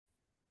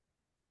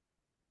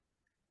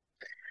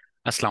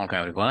अस्सलाम वालेकुम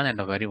everyone and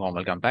a very warm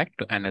welcome back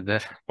to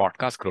another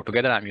podcast grow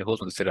together. I am your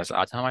host Mudassir रज़ा।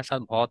 आज हमारे साथ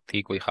बहुत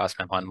ही कोई खास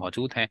मेहमान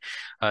मौजूद हैं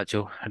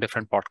जो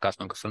डिफरेंट पॉडकास्ट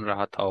में उनको सुन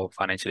रहा था और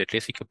फाइनेंशियल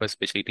लिटरेसी के ऊपर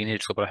स्पेशली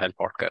टीनेजर्स के ऊपर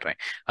हेल्प आउट कर रहे हैं।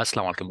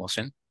 अस्सलाम वालेकुम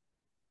मोहसिन।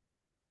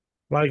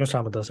 Walaikum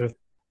Assalam, Mudassir.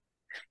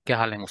 क्या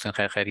हाल है मोहसिन?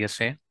 खैर खैरियत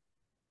से?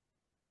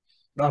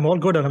 I'm all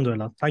good,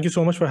 Alhamdulillah. Thank you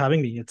so much for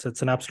having me.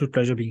 It's an absolute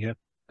pleasure being here.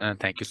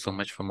 Thank you so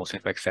much for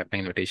Mohsin for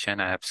accepting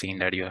invitation. I have seen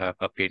that you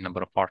have appeared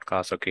number of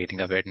podcasts or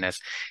creating awareness,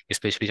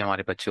 especially जब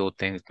हमारे बच्चे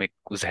होते हैं इसमें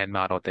कुछ जहन में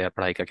आ रहा होता है यार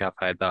पढ़ाई का क्या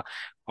फायदा,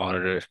 और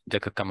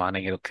जब कमाना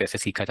है तो कैसे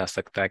सीखा जा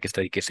सकता है, किस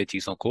तरीके से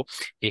चीज़ों को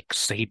एक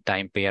सही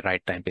टाइम पे या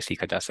राइट टाइम पे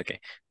सीखा जा सके।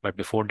 बट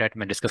बिफोर दैट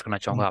मैं डिस्कस करना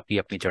चाहूंगा Mm. आपकी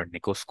अपनी जर्नी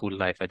को, स्कूल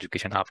लाइफ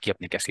एजुकेशन आपकी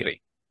अपनी कैसी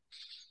रही?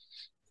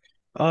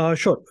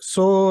 Sure.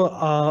 So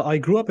I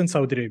grew up in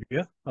Saudi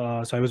Arabia.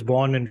 So I was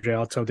born in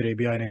Riyadh, Saudi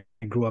Arabia, and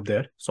I grew up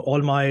there. So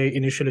all my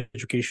initial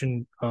education,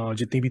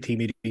 jitni bhi thi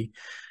meri,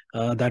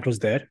 that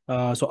was there.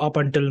 So up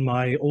until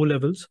my O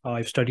levels,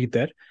 I've studied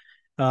there.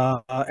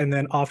 And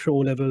then after O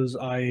levels,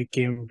 I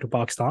came to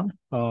Pakistan.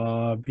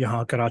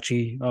 Yahan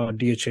Karachi,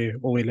 DHA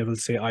OA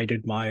levels say I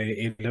did my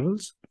A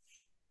levels.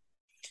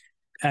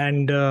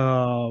 And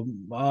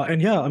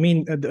yeah, I mean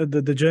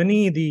the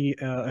journey, the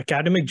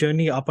academic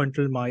journey up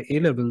until my A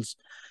levels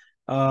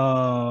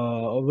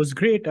was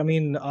great. I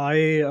mean, I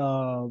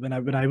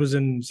when I was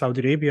in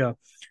Saudi Arabia,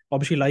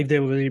 obviously life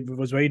there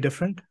was very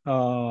different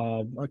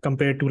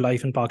compared to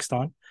life in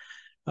Pakistan.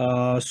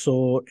 So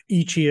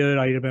each year,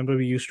 I remember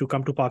we used to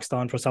come to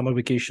Pakistan for summer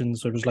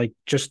vacations. So it was like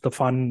just the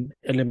fun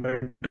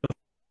element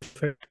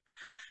of it.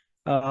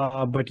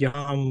 But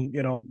यहाँ हम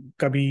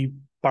कभी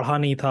पढ़ा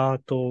नहीं था,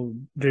 तो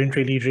didn't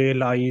really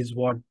realize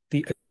what the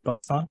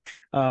Pakistan.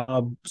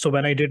 So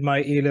when I did my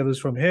A levels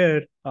from here,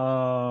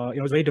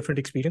 it was a very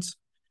different experience.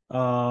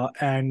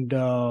 And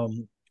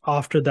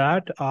After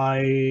that,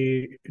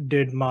 I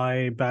did my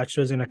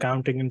bachelor's in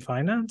accounting and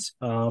finance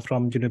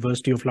from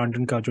University of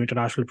London का जो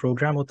international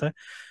program होता है,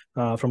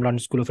 from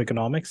London School of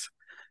Economics.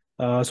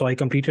 So I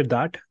completed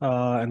that,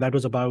 and that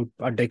was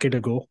about a decade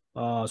ago,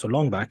 so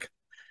long back.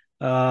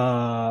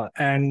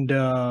 And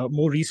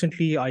More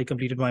recently, I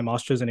completed my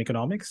master's in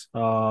economics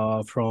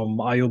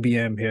from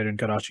IOBM here in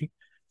Karachi.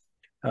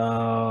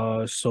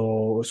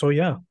 So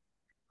yeah.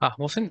 हाँ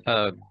Mohsin,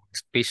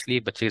 specially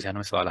बच्चे के जहनों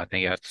में सवाल आते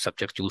हैं यार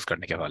subject choose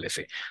करने के हवाले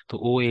से। तो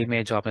ओ ए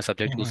में जो आपने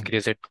सब्जेक्ट चूज Mhm.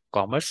 किया,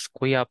 कॉमर्स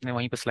कोई आपने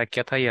वहीं पर सिलेक्ट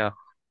किया था या?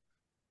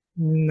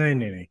 नहीं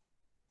नहीं नहीं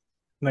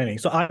नहीं नहीं.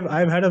 So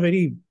I've had a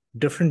very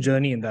different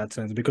journey in that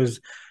sense because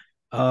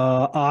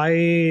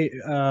I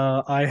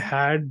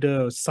had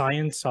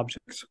science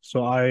subjects.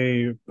 So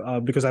I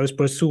because I was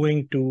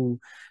pursuing to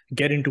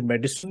get into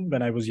medicine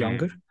when I was hmm.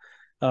 younger.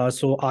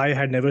 So I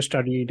had never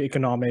studied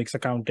economics,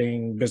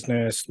 accounting,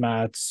 business,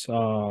 maths.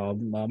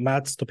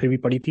 Maths to bhi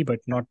padhi thi,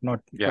 but not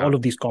या all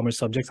of these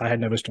commerce subjects I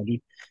had never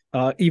studied.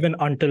 Even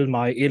until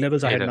my A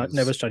levels, I A had not levels.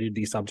 never studied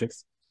these subjects.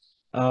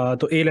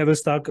 तो A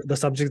levels तक the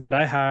subjects that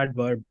I had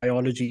were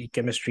biology,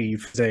 chemistry,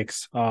 physics,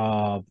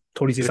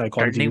 थोड़ी सी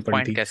psychology भी turning पढ़ी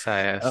point थी. कैसा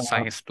है Uh,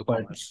 science to but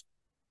commerce?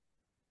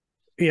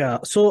 yeah,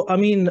 so I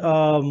mean,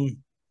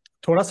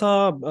 थोड़ा सा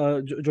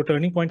जो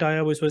turning point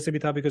आया वो इस वजह से भी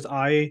था because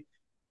I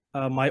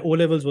my O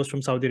levels was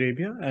from Saudi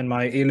Arabia and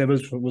my A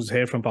levels was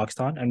here from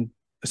Pakistan, and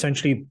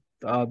essentially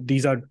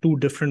these are two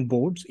different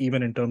boards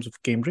even in terms of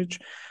Cambridge.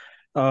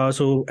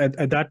 So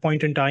at that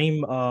point in time,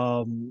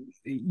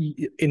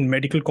 in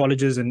medical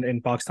colleges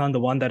in Pakistan,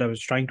 the one that I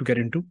was trying to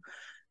get into,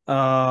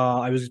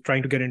 I was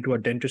trying to get into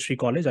a dentistry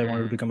college. I wanted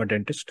to hmm. become a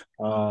dentist.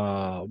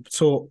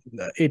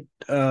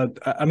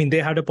 I mean,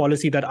 they had a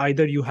policy that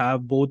either you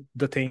have both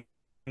the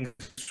things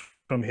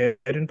from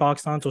here in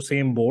Pakistan, so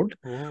same board,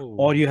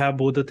 or oh. you have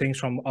both the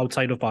things from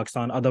outside of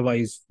Pakistan.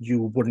 Otherwise,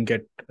 you wouldn't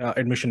get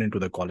admission into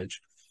the college.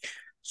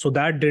 So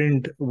that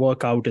didn't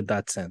work out in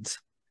that sense.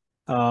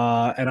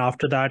 And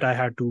after that, I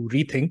had to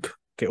rethink.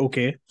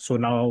 Okay, so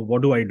now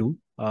what do I do?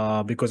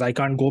 Because I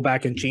can't go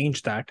back and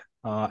change that,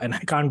 and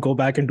I can't go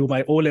back and do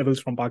my O levels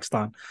from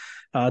Pakistan.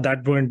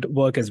 That wouldn't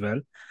work as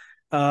well.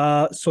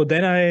 So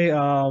then I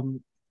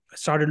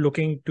started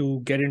looking to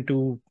get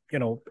into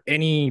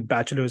any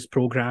bachelor's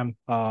program.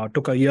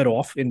 Took a year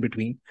off in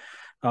between.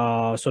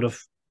 Sort of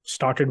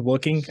started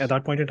working at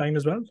that point in time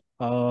as well,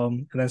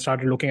 and then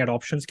started looking at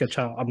options. कि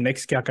अच्छा अब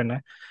next क्या करना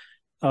है?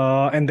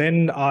 And then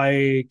I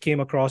came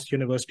across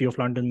University of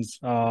London's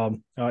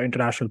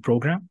international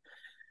program.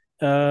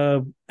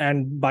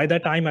 And by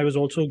that time, I was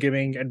also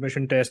giving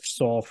admission tests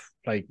of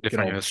like,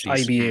 different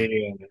universities. IBA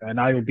and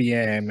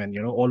IOBM and,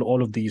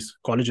 all of these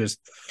colleges.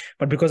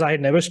 But because I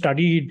had never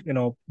studied,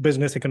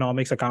 business,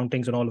 economics,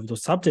 accountings, and all of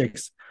those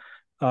subjects,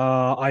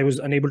 I was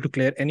unable to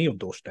clear any of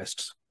those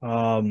tests.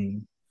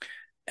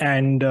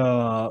 And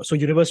So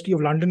University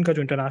of London का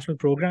जो international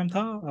program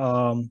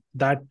था,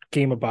 that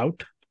came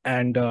about,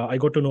 and I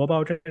got to know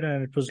about it,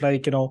 and it was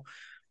like, uh,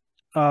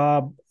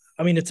 I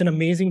mean, it's an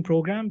amazing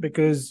program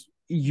because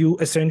you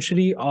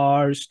essentially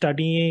are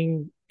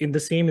studying in the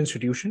same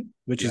institution,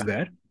 which is या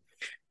there,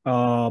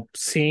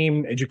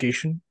 same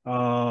education.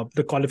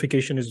 The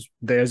qualification is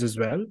theirs as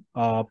well.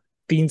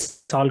 3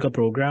 साल का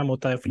programme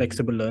होता है,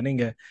 flexible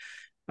learning है.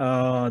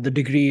 The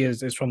degree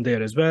is from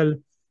there as well.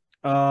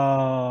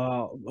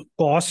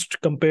 Cost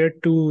compared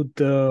to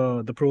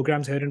the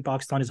programs here in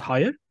Pakistan is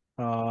higher,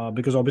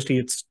 because obviously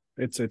it's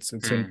in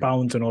Hmm.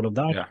 pounds and all of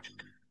that. Yeah.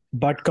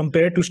 But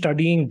compared to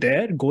studying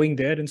there, going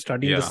there and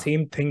studying the Yeah.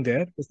 same thing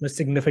there, there's a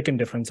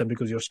significant difference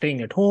because you're staying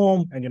at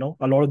home and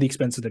a lot of the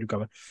expenses that you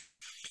cover.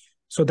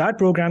 So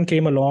that program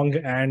came along,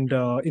 and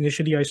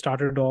initially I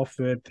started off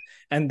with,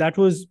 and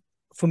that was,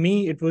 for me,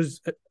 it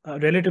was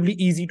relatively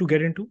easy to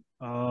get into,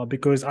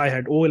 because I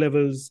had O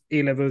levels,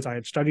 A levels, I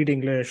had studied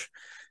English,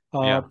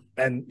 Yeah.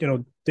 and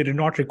they did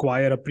not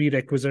require a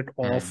prerequisite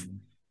of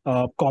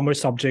Hmm.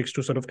 commerce subjects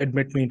to sort of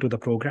admit me into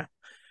the program.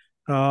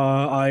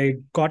 I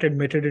got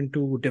admitted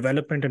into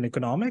development and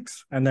economics,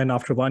 and then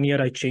after 1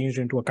 year, I changed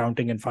into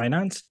accounting and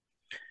finance.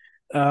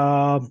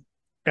 Uh,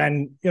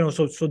 and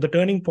so the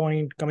turning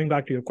point, coming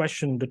back to your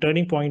question, the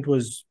turning point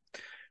was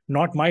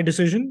not my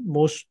decision,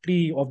 mostly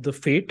of the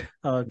fate.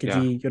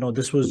 Yeah.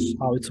 This was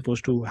how it's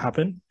supposed to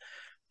happen.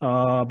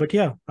 But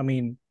yeah, I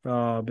mean,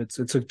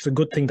 it's a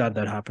good thing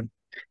that happened.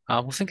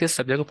 मुझसे किस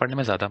subject को पढ़ने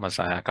में ज्यादा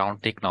मजा आया,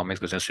 accounting,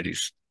 economics, business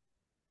studies?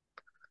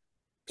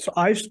 So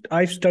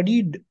I've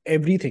studied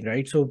everything,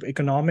 right? So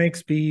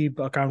economics, be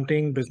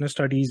accounting, business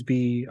studies, be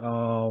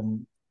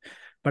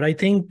but I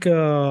think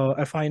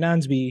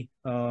finance be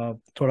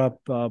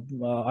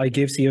I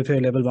gave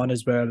CFA level 1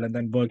 as well, and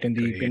then worked in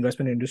the Great.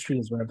 investment industry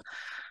as well.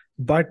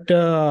 But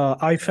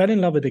I fell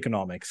in love with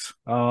economics.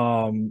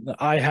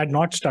 I had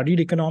not studied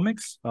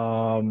economics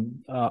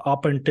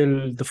up until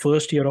the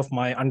first year of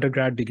my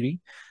undergrad degree.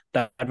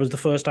 That was the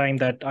first time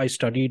that I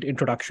studied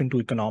Introduction to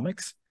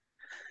Economics.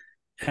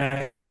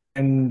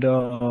 And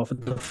for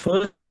the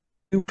first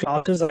few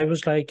classes, I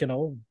was like,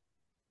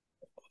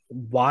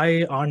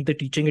 why aren't they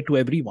teaching it to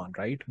everyone,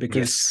 right?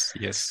 Because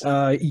Yes. Yes.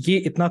 ये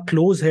इतना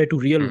close है to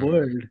real Hmm.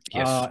 world,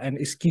 Yes.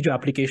 and इसकी जो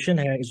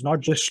application है is not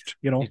just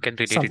You can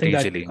relate it something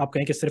that easily. आप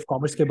कहें कि सिर्फ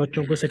कॉमर्स के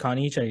बच्चों को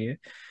सिखानी ही चाहिए.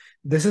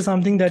 This is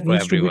something that For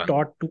needs to be everyone.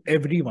 taught to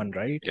everyone,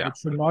 right? Yeah.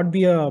 It should not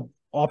be a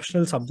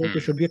optional subject. It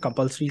Hmm. should be a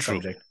compulsory True.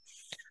 subject.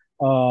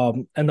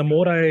 And the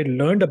more I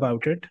learned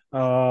about it,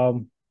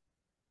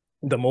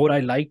 the more I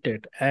liked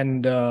it.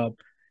 And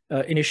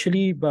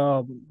initially,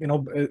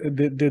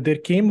 there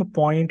came a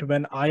point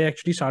when I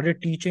actually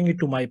started teaching it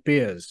to my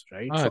peers,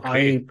 right? Ah, So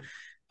great.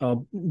 I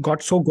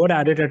got so good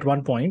at it at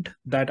one point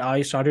that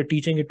I started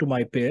teaching it to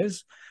my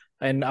peers.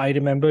 And I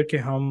remember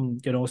कि हम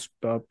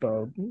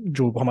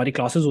जो हमारी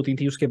classes होती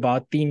थी उसके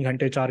बाद 3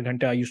 घंटे 4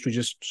 घंटे I used to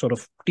just sort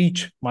of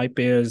teach my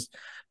peers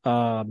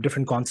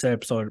different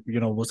concepts और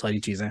वो सारी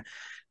चीजें.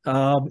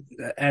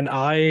 And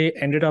I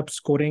ended up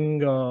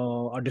scoring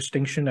a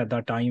distinction at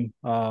that time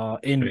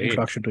in Great.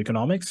 Introduction to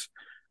Economics.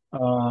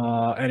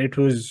 And it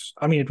was,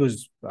 I mean, it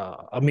was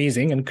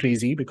amazing and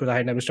crazy because I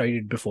had never studied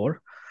it before.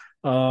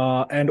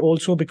 And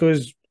also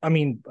because, I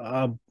mean,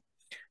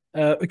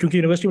 because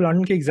University of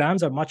London ke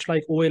exams are much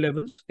like OA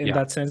levels in Yeah.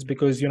 that sense,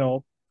 because,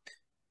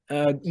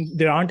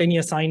 there aren't any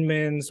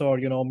assignments or,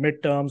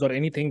 midterms or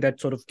anything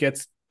that sort of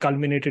gets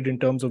culminated in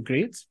terms of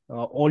grades.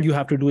 All you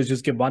have to do is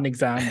just give one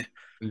exam,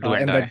 Do and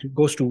and die. that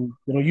goes to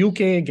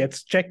UK,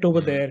 gets checked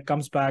over Hmm. there,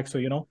 comes back. So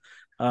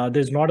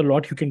there's not a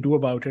lot you can do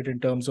about it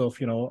in terms of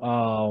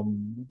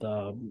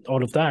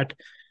all of that.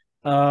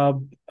 Uh,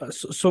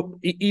 so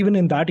even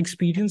in that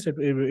experience,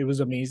 it was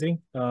amazing.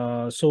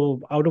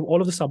 So out of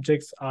all of the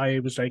subjects, I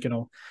was like,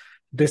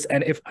 this,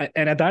 and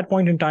at that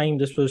point in time,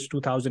 this was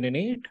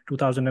 2008,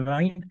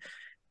 2009.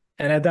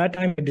 And at that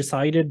time, I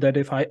decided that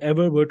if I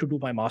ever were to do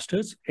my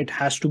master's, it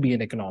has to be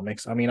in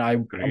economics. I mean,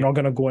 I'm Great. not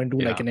going to go and do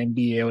like Yeah. an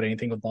MBA or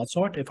anything of that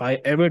sort. If I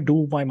ever do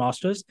my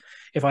master's,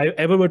 if I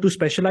ever were to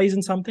specialize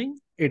in something,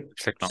 it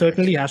It's economics.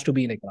 certainly has to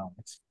be in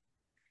economics.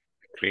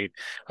 Great.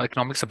 और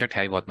economic subject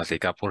है ही बहुत मजे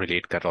का, आपको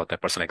relate कर रहा होता है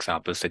पर्सनल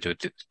एग्जाम्पल से, जो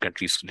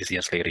कंट्रीज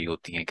डिसीजंस ले रही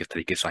होती हैं, किस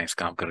तरीके से साइंस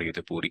काम कर रही होती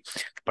है पूरी.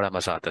 बड़ा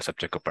मजा आता है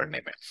सब्जेक्ट को पढ़ने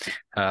में.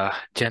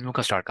 जन्म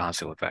का स्टार्ट कहाँ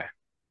से होता है?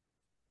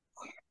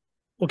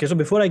 Okay, so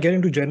before I get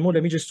into Genmo,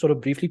 let me just sort of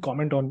briefly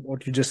comment on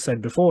what you just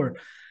said before.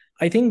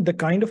 I think the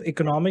kind of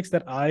economics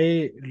that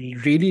I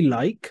really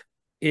like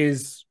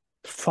is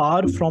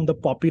far from the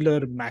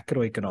popular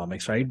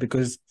macroeconomics, right?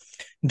 Because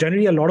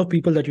generally, a lot of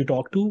people that you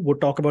talk to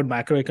would talk about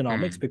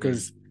macroeconomics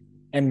because,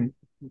 and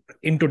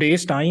in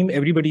today's time,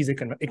 everybody's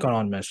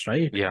economist,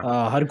 right? Yeah.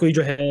 हर कोई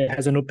जो है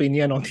has an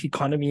opinion on the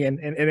economy and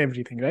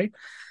everything, right?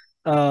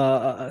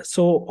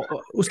 So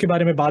उसके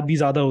बारे में बात भी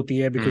ज़्यादा होती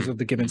है because of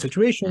the given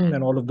situation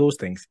and all of those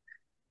things.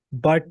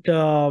 But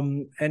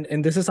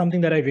and this is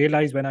something that I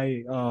realized when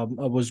I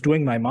was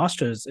doing my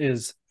master's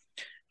is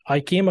I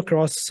came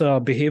across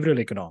behavioral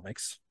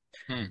economics,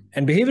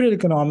 and behavioral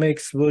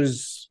economics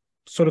was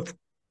sort of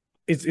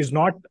is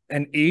not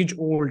an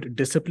age-old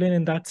discipline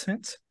in that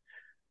sense,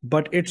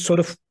 but it sort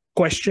of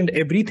questioned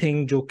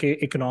everything जो कि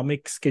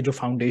economics के जो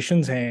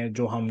foundations हैं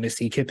जो हमने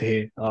सीखे थे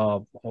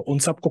उन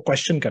सबको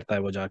question करता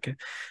है वो जाके,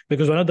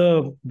 because one of the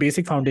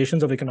basic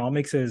foundations of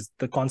economics is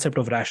the concept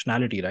of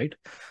rationality, right?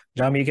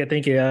 जहाँ हम ये कहते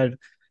हैं कि यार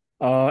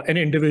An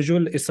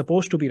individual is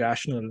supposed to be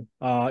rational,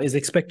 is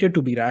expected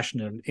to be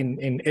rational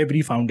in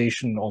every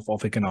foundation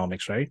of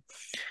economics, right?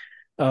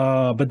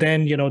 But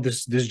then,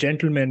 this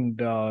gentleman,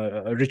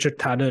 Richard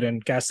Thaler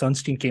and Cass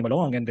Sunstein came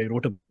along and they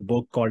wrote a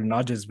book called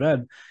Nudge as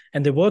well.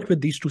 And they worked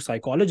with these two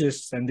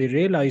psychologists and they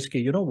realized, okay,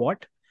 you know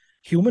what?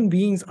 Human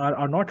beings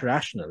are not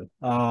rational.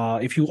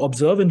 If you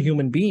observe in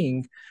human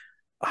being,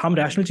 हम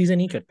rational चीजें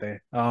नहीं करते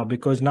हैं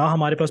because ना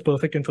हमारे पास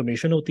perfect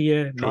information होती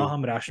है ना True.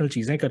 हम रैशनल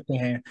चीजें करते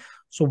हैं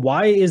so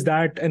why is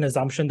that an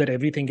assumption that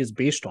everything is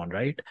based on,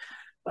 right?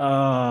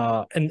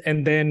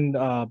 And then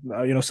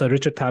Sir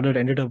Richard Thaler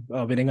ended up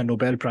winning a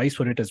Nobel Prize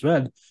for it as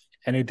well,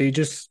 and they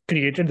just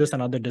created this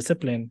another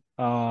discipline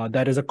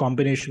that is a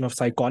combination of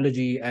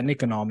psychology and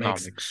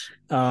economics. Economics.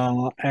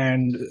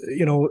 And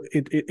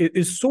it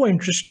is so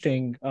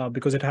interesting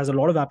because it has a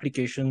lot of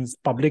applications,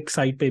 public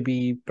side pe bhi,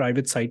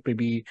 private side pe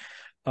bhi.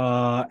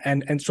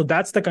 And so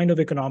that's the kind of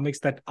economics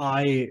that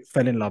I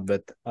fell in love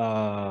with,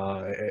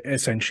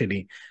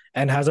 essentially,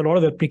 and has a lot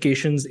of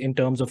applications in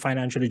terms of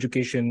financial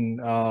education,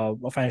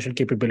 financial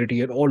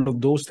capability, and all of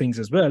those things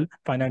as well,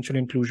 financial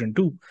inclusion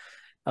too.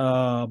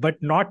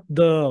 But not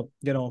the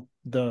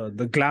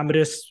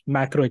glamorous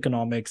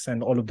macroeconomics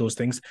and all of those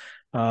things.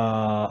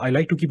 I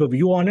like to keep a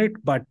view on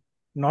it, but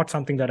not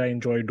something that I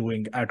enjoy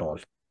doing at all.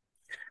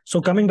 So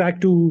coming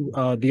back to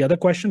the other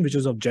question, which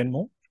is of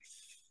Genmo.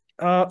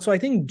 So I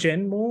think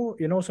Genmo,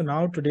 so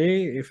now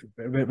today,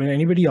 when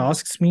anybody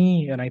asks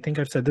me, and I think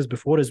I've said this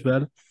before as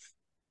well,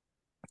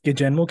 कि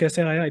Genmo kaise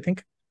aaya, I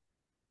think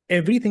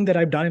everything that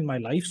I've done in my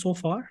life so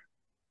far,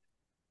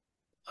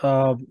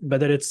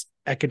 whether it's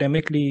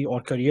academically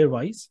or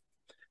career-wise,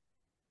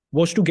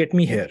 was to get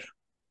me here,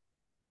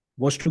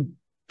 was to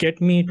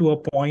get me to a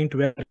point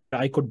where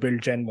I could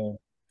build Genmo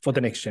for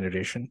the next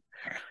generation.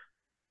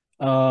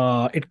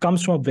 It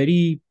comes from a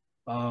very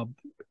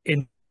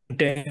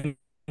intense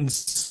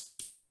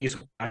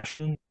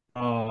passion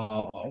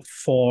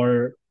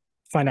for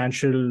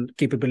financial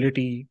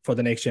capability for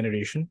the next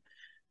generation.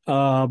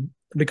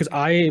 Because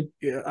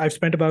I've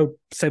spent about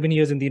 7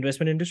 years in the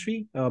investment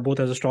industry, both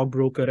as a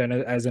stockbroker and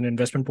as an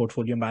investment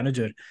portfolio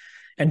manager.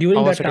 And during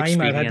How was that that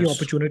time, I've had the experience?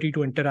 opportunity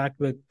to interact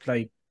with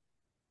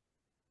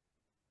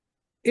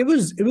it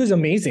was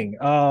amazing.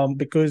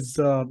 Because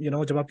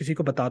जब आप किसी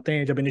को बताते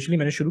हैं, जब initially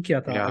मैंने शुरू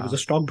किया था, I was Yeah.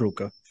 a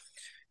stockbroker.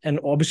 And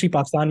obviously,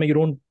 Pakistan, you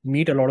don't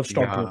meet a lot of Yeah.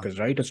 stockbrokers,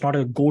 right? It's not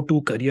a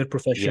go-to career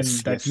profession Yes.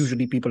 that Yes.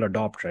 usually people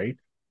adopt, right?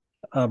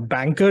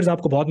 Bankers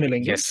आपको बहुत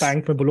मिलेंगे, Yes.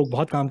 Bank में वो लोग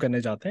बहुत काम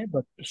करने जाते हैं,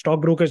 but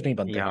stock brokers नहीं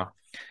बनते हैं.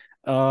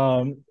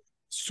 Yeah.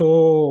 So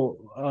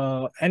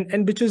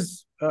and which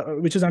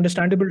is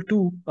understandable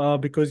too,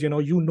 because you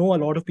know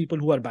a lot of people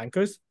who are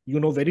bankers,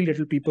 very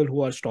little people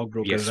who are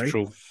stockbrokers, Yes. right?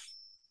 True.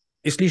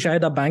 इसलिए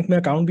शायद आप बैंक में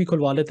अकाउंट भी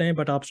खुलवा लेते हैं,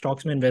 बट आप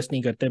स्टॉक्स में इन्वेस्ट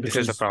नहीं करते This is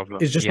the because problem.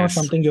 it's just not Yes.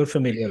 something you're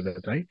familiar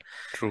with, right?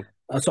 True.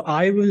 So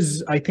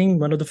I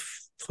think, one of the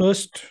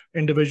first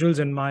individuals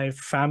in my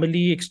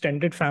family,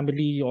 extended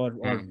family, or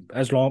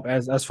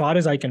as far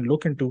as I can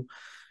look into,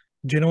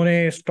 जिन्होंने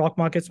stock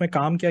markets में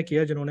काम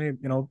किया, जिन्होंने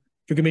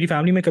क्योंकि मेरी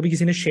family में कभी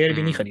किसी ने शेयर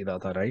भी नहीं खरीदा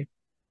था, राइट?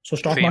 सो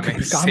स्टॉक Same. मार्केट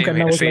में काम Same.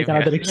 करना was like Same.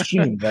 Another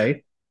extreme,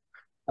 right?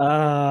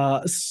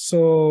 So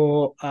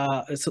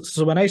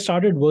when I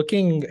started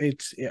working,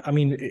 it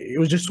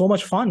was just so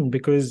much fun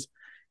because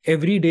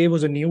every day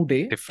was a new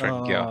day.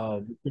 Different. Yeah.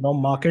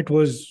 Market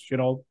was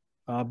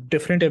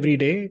different every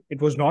day.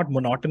 It was not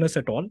monotonous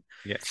at all.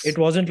 Yes. It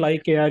wasn't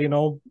like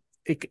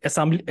एक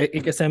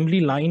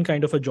assembly line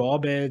kind of a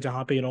job है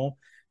जहाँ पे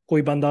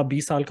कोई बंदा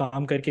 20 साल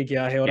काम करके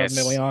गया है और अब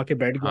मैं Yes. वहाँ आके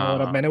बैठ गया और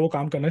अब हाँ. मैंने वो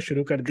काम करना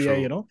शुरू कर दिया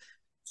है, True.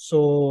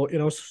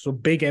 So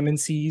big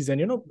MNCs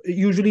and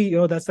usually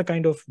that's the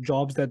kind of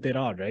jobs that there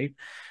are, right?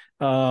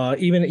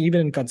 Even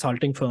in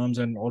consulting firms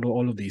and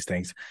all of these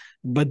things,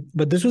 but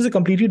this was a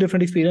completely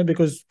different experience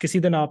because किसी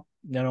दिन आप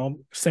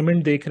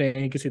cement देख रहे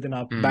हैं, किसी दिन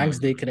आप banks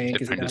देख रहे हैं,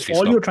 किसी Different दिन industries.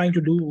 all you're trying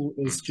to do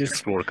is just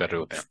Explore कर रहे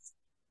होते हैं.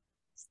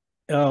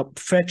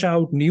 fetch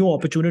out new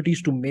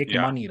opportunities to make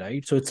Yeah. money,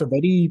 right? So it's a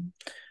very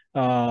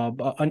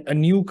a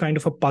new kind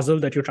of a puzzle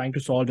that you're trying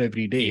to solve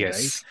every day,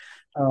 right? Yes.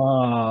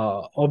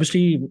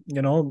 Obviously,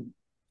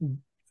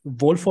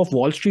 Wolf of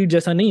Wall Street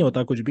जैसा नहीं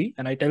होता कुछ भी,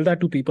 and I tell that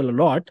to people a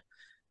lot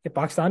कि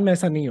पाकिस्तान में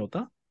ऐसा नहीं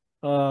होता.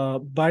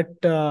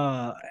 But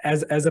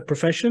as a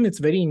profession, it's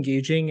very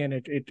engaging, and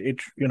it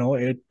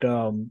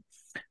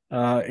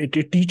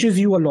teaches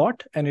you a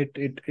lot, and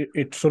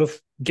it sort of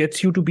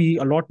gets you to be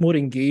a lot more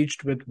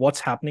engaged with what's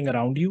happening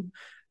around you,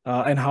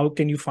 and how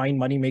can you find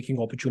money making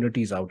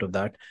opportunities out of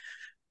that.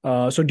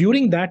 So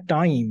during that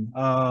time,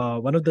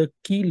 one of the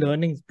key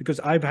learnings, because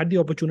I've had the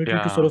opportunity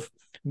to sort of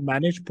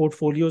manage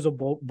portfolios of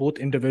both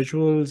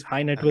individuals,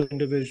 high net worth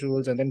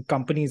individuals, and then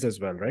companies as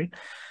well, right?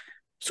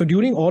 So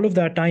during all of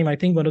that time, I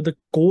think one of the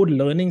core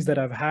learnings that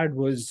I've had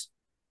was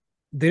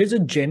there is a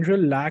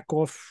general lack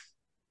of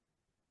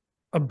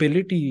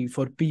ability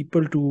for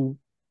people to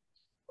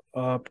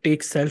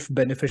take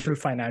self-beneficial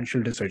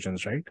financial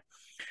decisions, right?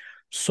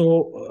 So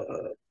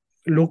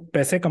लोग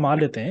पैसे कमा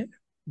लेते हैं,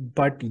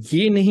 but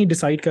ये नहीं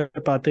decide कर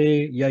पाते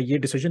या ये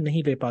डिसीजन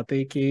नहीं ले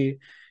पाते कि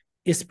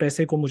इस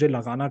पैसे को मुझे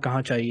लगाना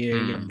कहाँ चाहिए,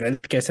 या Hmm.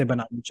 वेल्थ कैसे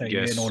बनानी चाहिए,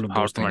 and Yes. All of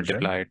How those to things,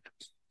 right? multiply it.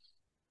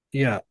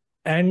 Yeah.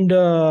 And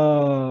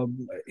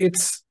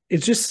it's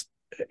just,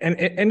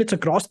 and it's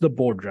across the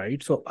board,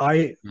 right? So I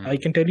Hmm.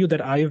 can tell you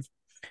that I've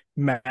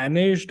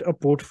managed a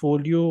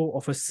portfolio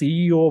of a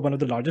CEO of one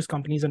of the largest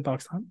companies in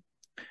Pakistan.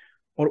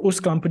 और उस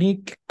company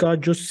का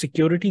जो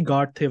security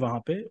guard थे वहां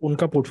पे,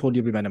 उनका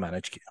portfolio भी मैंने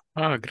मैनेज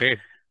Ah, great.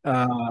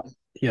 किया.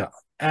 Yeah.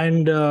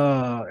 And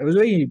it was a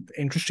very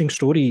interesting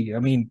story.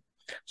 I mean,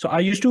 so I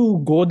used to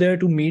go there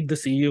to meet the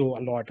CEO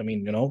a lot. I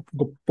mean,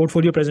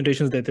 portfolio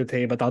presentations देते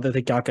थे, बताते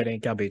थे क्या करें,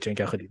 क्या बेचें,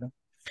 क्या खरीदें.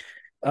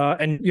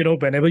 And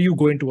whenever you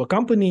go into a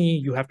company,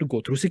 you have to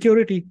go through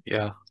security.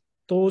 Yeah.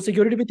 तो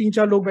सिक्योरिटी पे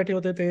 3-4 लोग बैठे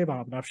होते थे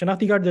वहां अपना, आप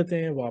शनाख्ती कार्ड देते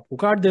हैं, वो आपको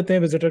कार्ड देते हैं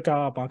विजिटर का,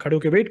 आप वहाँ खड़े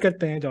होकर वेट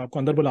करते हैं, जब आपको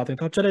अंदर बुलाते हैं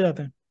तो आप चले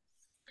जाते हैं.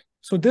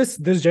 So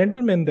this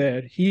gentleman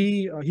there, he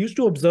used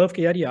to observe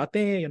कि यार ये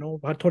आते हैं,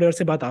 हर थोड़े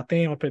अरसे बाद आते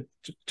हैं और फिर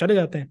चले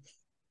जाते हैं.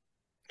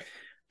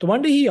 तो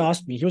one day he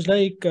asked me, he was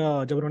like,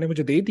 जब उन्होंने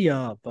मुझे दे दिया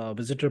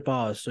visitor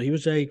pass, so he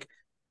was like,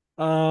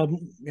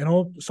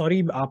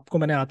 sorry आपको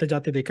मैंने आते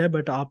जाते देखा है,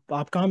 बट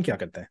आप काम क्या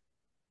करते हैं?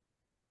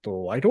 तो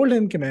आई टोल्ड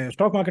हिम कि मैं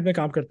स्टॉक मार्केट में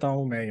काम करता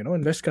हूँ, मैं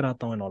इन्वेस्ट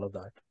कराता हूँ and all of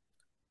that.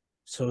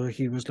 So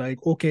he was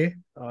like, okay,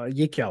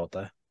 ये क्या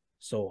होता है?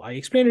 सो I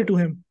explain it to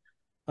him.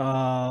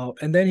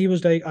 And then he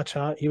was like,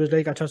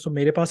 अच्छा, सो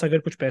मेरे पास अगर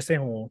कुछ पैसे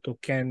हों तो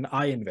can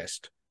I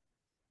invest?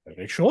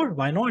 Sure,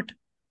 why not?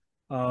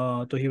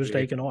 तो ही वाज Great.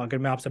 लाइक, अगर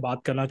मैं आपसे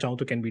बात करना चाहूँ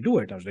तो can we do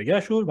it? I was like, या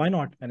श्योर, व्हाई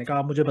नॉट. मैंने कहा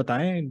आप मुझे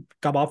बताएं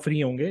कब आप फ्री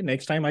होंगे,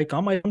 next time I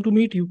come to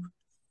meet you.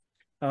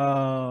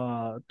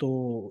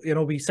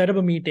 तो we set up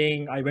a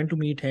meeting. I went to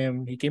meet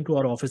him. He came to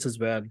our office as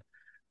well.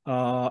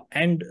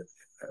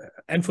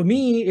 And for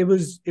me, it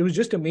was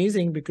just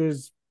amazing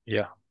because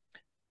Yeah.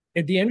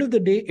 at the end of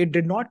the day, it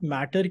did not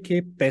matter कि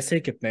पैसे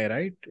कितने हैं,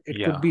 right? It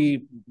could Yeah. be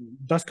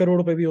 10 crore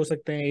रुपए भी हो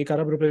सकते हैं, 1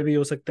 अरब रुपए भी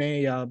हो सकते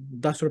हैं, या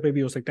 10 रुपए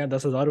भी हो सकते हैं,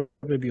 10,000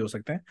 रुपए भी हो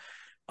सकते हैं.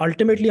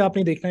 अल्टीमेटली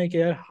आपने देखना है कि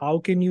यार how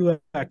can you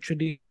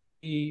actually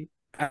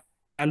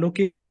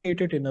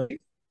allocate it in अ,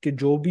 कि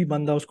जो भी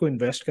बंदा उसको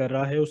इन्वेस्ट कर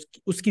रहा है,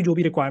 उसकी जो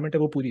भी रिक्वायरमेंट है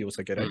वो पूरी हो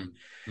सके, right?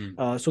 Hmm.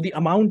 Hmm. So the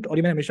amount, और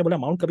ये मैंने हमेशा बोला,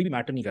 अमाउंट कभी भी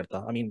मैटर नहीं करता.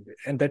 I mean,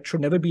 and that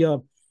should never be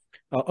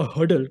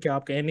hurdle कि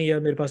आप कहें नहीं यार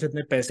मेरे पास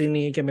इतने पैसे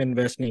नहीं है कि मैं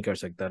इन्वेस्ट नहीं कर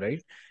सकता,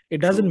 right? It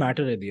doesn't True.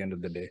 Matter at the end of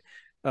the day.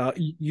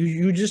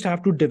 You just have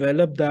to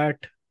develop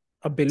that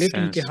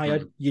ability कि Sense. हाँ यार,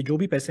 Hmm. ये जो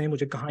भी पैसे हैं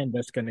मुझे कहाँ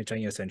इन्वेस्ट करने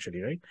चाहिए,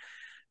 essentially, right?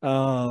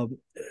 Uh,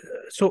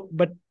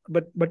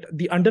 but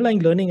the underlying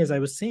learning, as I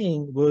was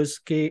saying, was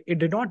that it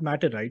did not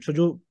matter, right?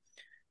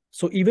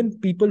 So even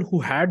people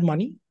who had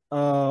money,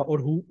 or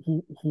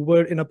who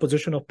were in a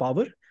position of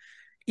power,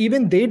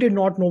 even they did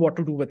not know what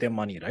to do with their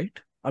money,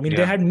 right? I mean,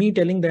 they Yeah. had me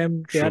telling them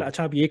कि यार True.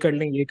 अच्छा आप ये कर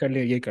लें, ये कर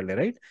लें, ये कर लें,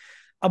 right?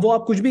 अब वो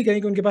आप कुछ भी कहें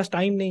कि उनके पास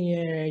टाइम नहीं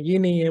है, ये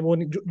नहीं है, वो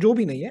नहीं, जो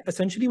भी नहीं है,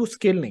 essentially वो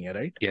स्किल नहीं है,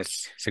 right? Yes.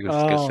 It's a good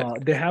skill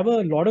set. They have a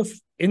lot of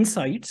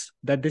insights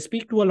that they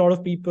speak to a lot of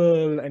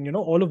people, and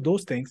all of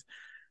those things,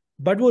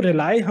 but वो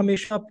rely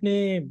हमेशा अपने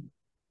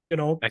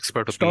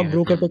Expert stock opinion.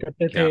 Broker Hmm. पे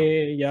करते थे,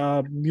 Yeah.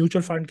 या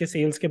mutual fund के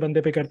sales के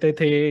बंदे पे करते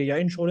थे, या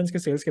इंश्योरेंस के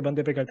सेल्स के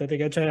बंदे पे करते थे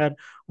कि अच्छा यार,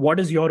 what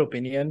is your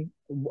opinion,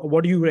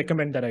 what do you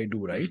recommend that I do,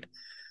 Hmm. Right?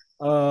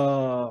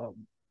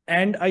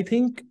 And I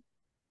think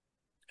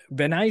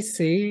when I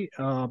say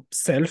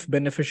self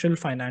beneficial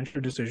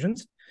financial decisions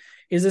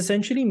is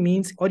essentially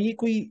means, और ये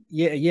कोई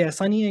ये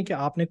ऐसा नहीं है कि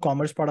आपने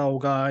कॉमर्स पढ़ा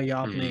होगा या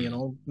आपने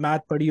Hmm. मैथ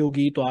पढ़ी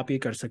होगी तो आप ये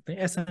कर सकते हैं,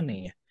 ऐसा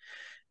नहीं है.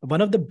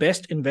 One of the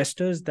best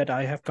investors that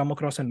I have come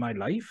across in my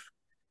life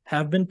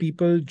have been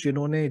people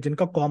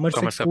जिनका कॉमर्स से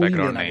कॉमर्स का कोई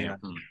बैकग्राउंड लेना नहीं है.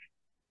 देना नहीं,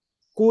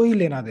 कोई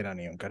लेना देना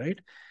नहीं उनका,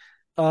 right?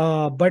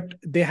 But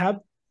they have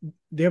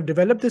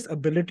developed this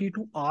ability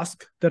to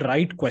ask the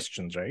right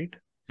questions,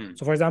 right? Hmm.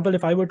 So for example,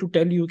 if I were to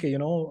tell you कि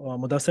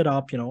मुदस्सिर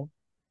आप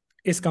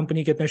इस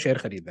कंपनी के इतने शेयर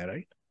खरीदने,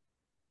 राइट?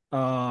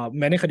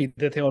 मैंने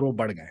खरीदे थे और वो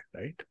बढ़ गए,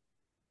 right?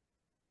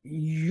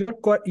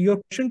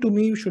 your question to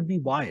me should be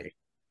why,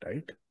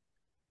 right?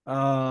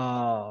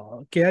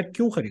 कि यार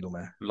क्यों खरीदूं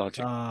मैं? Logic.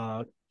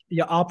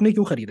 या आपने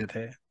क्यों खरीदे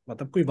थे,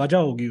 मतलब कोई वजह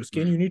होगी उसकी.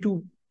 Hmm. And you need to,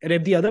 and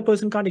if the other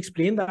person can't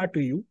explain that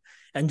to you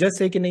and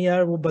just say कि नहीं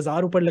यार वो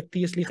बाजार ऊपर लगती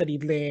है इसलिए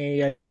खरीद लें,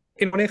 या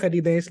इन्होंने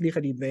खरीदे इसलिए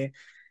खरीद लें,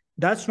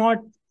 that's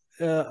not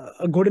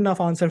a good enough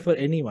answer for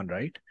anyone,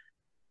 right?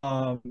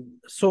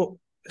 So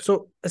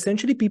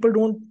essentially people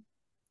don't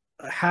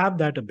have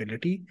that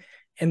ability.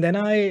 And then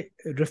I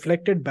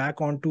reflected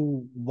back onto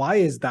why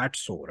is that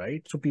so,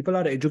 right? So people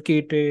are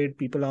educated,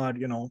 people are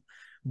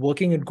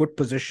working in good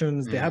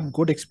positions, they Hmm. have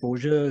good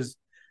exposures.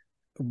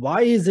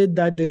 Why is it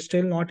that they're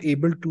still not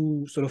able to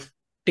sort of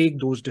take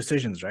those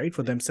decisions, right,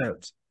 for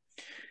themselves?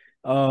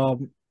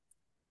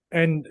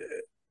 And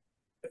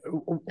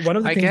one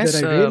of the I things that guess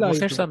I mostly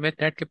realized it's a myth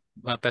that कि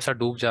पैसा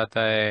डूब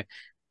जाता है.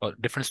 और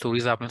different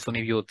stories आपने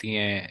सुनी भी होती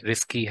हैं,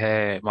 रिस्की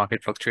है,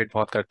 मार्केट फ्लक्चुएट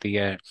बहुत करती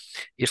है.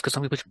 इस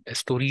किस्म की कुछ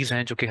स्टोरीज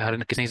हैं जो कि हर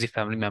किसी किसी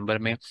फैमिली मेंबर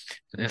में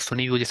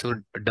सुनी हुई हो, जिससे वो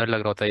डर लग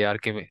रहा होता है यार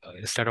कि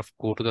instead of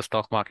go to the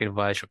stock market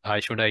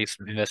I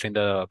invest in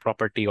the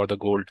property और द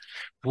गोल्ड.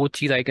 वो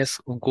चीज़ आई गेस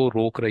उनको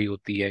रोक रही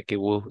होती है कि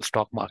वो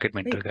स्टॉक मार्केट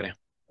में एंटर करें.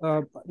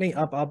 नहीं,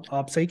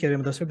 आप सही कह रहे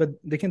हैं मुदस्सिर, बट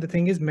देखिए द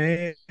थिंग इज, मैं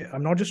I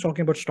am not just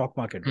talking about stock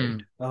market, hmm.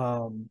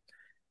 Right?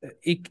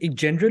 एक एक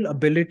general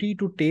ability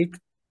to take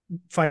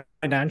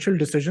financial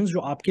decisions जो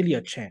आपके लिए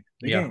अच्छे हैं।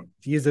 या।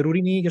 देखें, ये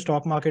जरूरी नहीं है कि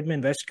स्टॉक मार्केट में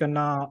इन्वेस्ट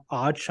करना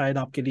आज शायद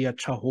आपके लिए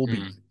अच्छा हो भी,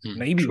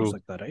 नहीं भी हो ट्रू।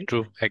 सकता, right?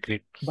 True, agree.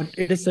 But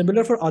it is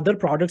similar for other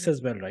products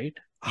as well, right?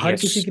 Her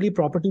yes. किसी के लिए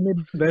प्रॉपर्टी में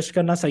इन्वेस्ट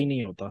करना सही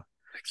नहीं होता।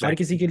 हर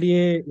किसी एग्जैक्टली। के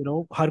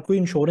लिए हर कोई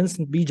इंश्योरेंस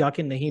भी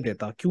जाके नहीं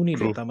लेता। क्यों नहीं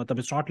ट्रू। लेता? मतलब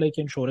it's not like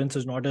insurance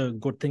is not a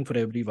good thing for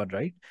everyone,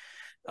 right?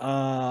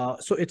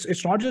 So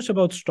it's not just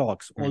about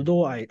stocks. Hmm. Although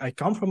I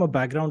come from a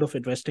background of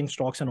investing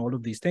stocks and all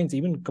of these things,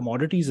 even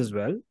commodities as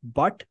well.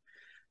 But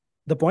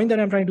the point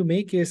that I'm trying to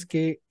make is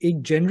कि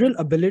एक general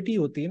ability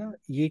होती है ना,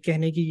 ये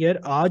कहने की,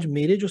 यार आज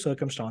मेरे जो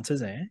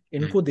circumstances हैं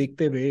हम्म। इनको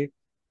देखते हुए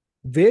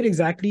where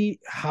exactly,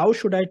 how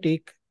should I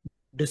take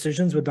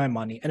decisions with my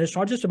money? And it's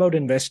not just about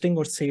investing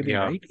or saving,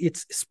 या। right?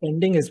 It's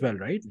spending as well,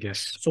 right?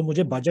 Yes. So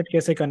मुझे बजट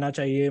कैसे करना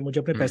चाहिए, मुझे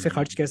अपने पैसे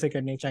खर्च हम्म। कैसे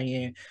करने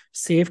चाहिए,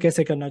 सेव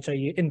कैसे करना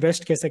चाहिए,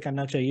 इन्वेस्ट कैसे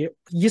करना चाहिए,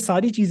 ये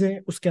सारी चीजें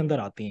उसके अंदर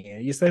आती हैं।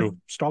 ये ट्रू। सिर्फ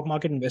स्टॉक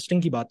मार्केट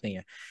इन्वेस्टिंग की बात नहीं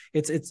है।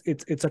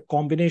 इट्स अ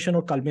कॉम्बिनेशन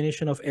और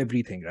कल्बिनेशन ऑफ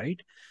एवरीथिंग,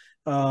 राइट?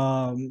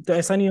 तो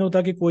ऐसा नहीं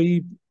होता कि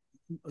कोई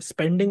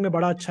स्पेंडिंग में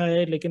बड़ा अच्छा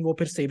है लेकिन वो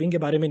फिर सेविंग के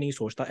बारे में नहीं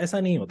सोचता। ऐसा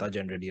नहीं होता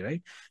generally,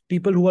 right?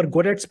 People who are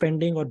good at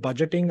spending और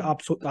बजटिंग,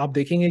 आप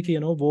देखेंगे कि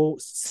वो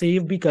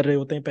सेव भी कर रहे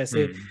होते हैं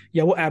पैसे, हम्म।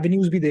 या वो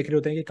एवेन्यूज भी देख रहे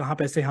होते हैं कि कहाँ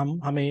पैसे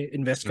हमें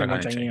इन्वेस्ट करने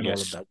लगाने चाहिए, एंड चाहिए।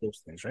 All yes. Of that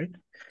those things, right?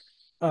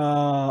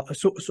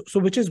 So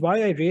which is why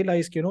I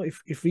realized,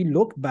 if we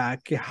look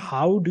back,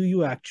 how do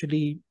you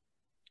actually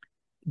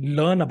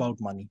learn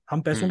about money?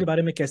 हम पैसों के हम्म।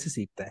 बारे में कैसे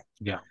सीखते हैं?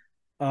 या।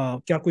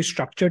 क्या कोई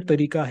स्ट्रक्चर्ड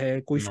तरीका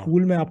है? कोई नो।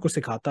 स्कूल में आपको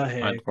सिखाता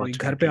है, कोई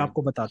घर पे अनफॉर्चुनेटली।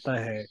 आपको बताता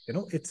है?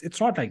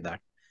 It's not like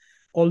that.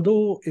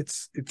 Although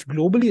it's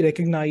globally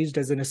recognized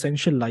as an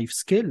essential life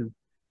skill,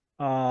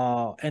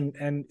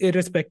 and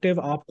irrespective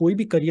आप कोई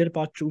भी करियर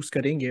पाथ चूज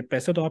करेंगे,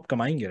 पैसे तो आप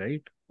कमाएंगे,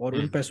 राइट? और उन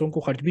हम्म। पैसों को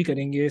खर्च भी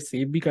करेंगे,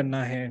 सेव भी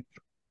करना है।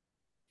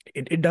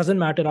 इट डजेंट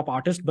मैटर आप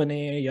आर्टिस्ट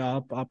बने या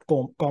आप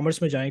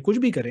कॉमर्स में जाएं, कुछ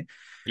भी करें,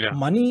 या।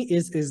 Money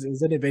is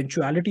an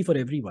eventuality for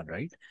everyone,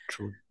 right?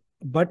 True.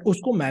 But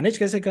उसको मैनेज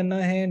कैसे करना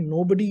है,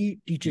 नोबडी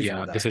टीचेस यू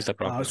या, this that. Is the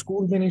problem.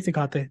 School में नहीं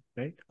सिखाते,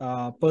 राइट?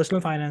 पर्सनल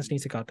फाइनेंस नहीं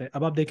सिखाते।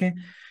 अब आप देखें,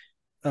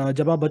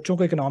 जब आप बच्चों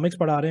को इकोनॉमिक्स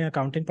पढ़ा रहे हैं,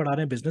 अकाउंटिंग पढ़ा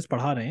रहे हैं, बिजनेस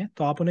पढ़ा रहे हैं,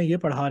 तो आप उन्हें ये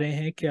पढ़ा रहे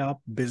हैं कि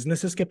आप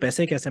बिजनेसेस के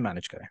पैसे कैसे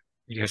मैनेज करें,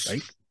 यस।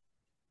 राइट?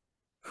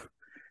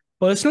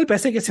 पर्सनल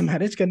पैसे कैसे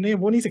मैनेज करने हैं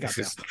वो नहीं दिस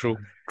सिखाते इज आप। ट्रू।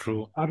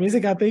 ट्रू। आप ये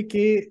सिखाते हैं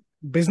कि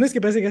बिजनेस के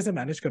पैसे कैसे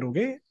मैनेज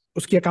करोगे,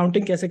 उसकी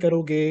अकाउंटिंग कैसे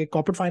करोगे,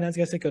 कॉर्पोरेट फाइनेंस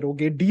कैसे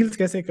करोगे, डील्स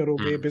कैसे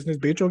करोगे, हम्म। बिजनेस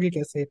बेचोगे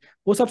कैसे,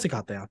 वो सब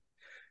सिखाते हैं आप।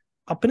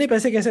 अपने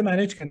पैसे कैसे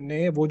मैनेज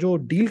करने, वो जो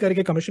डील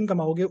करके कमीशन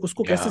कमाओगे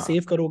उसको या। कैसे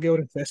सेव करोगे और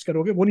इन्वेस्ट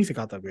करोगे, वो नहीं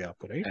सिखाता कोई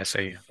आपको, राइट? ऐसा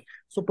ही है।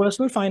 So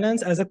personal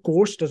finance as a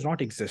course does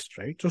not exist,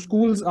 right? So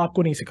schools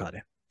आपको नहीं सिखा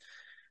रहे।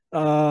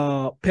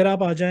 फिर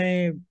आप आ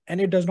जाएं,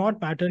 and it does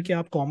not matter कि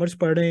आप कॉमर्स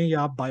पढ़ रहे हैं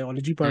या आप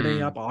बायोलॉजी पढ़ रहे हैं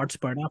या हम्म। आप आर्ट्स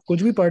पढ़ रहे हैं, आप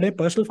कुछ भी पढ़ रहे हैं,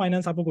 पर्सनल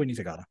फाइनेंस आपको कोई नहीं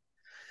सिखा रहा।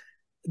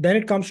 Then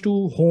it comes two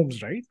homes,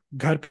 right?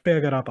 घर पे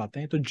अगर आप आते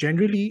हैं तो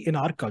generally in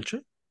our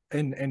culture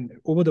and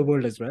over the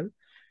world as well,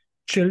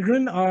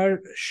 children are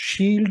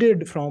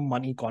shielded from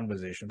money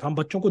conversations. हम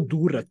बच्चों को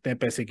दूर रखते हैं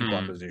पैसे की हम्म।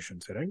 कॉन्वर्जेशन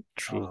से, राइट?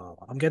 ट्रू।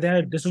 हम कहते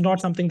हैं this is not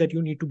something that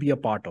you need to be a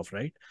part of,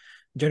 right?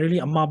 Generally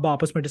अम्मा अब्बा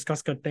आपस में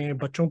डिस्कस करते हैं,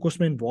 बच्चों को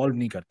उसमें इन्वॉल्व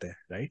नहीं करते हैं,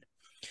 right?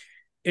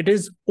 It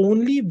is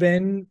only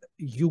when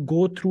you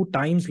go through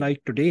times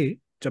like today,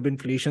 जब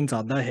इन्फ्लेशन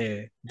ज्यादा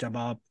है, जब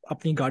आप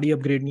अपनी गाड़ी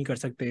अपग्रेड नहीं कर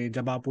सकते,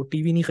 जब आप वो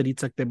टीवी नहीं खरीद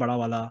सकते बड़ा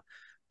वाला,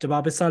 जब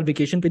आप इस साल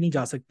वेकेशन पे नहीं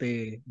जा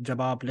सकते,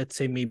 जब आप let's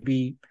say may be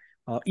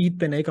Eid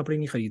पे नए कपड़े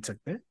नहीं खरीद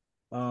सकते,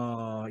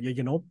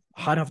 या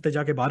हर हफ्ते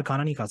जाके बाहर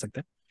खाना नहीं खा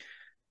सकते,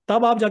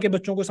 तब आप जाके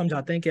बच्चों को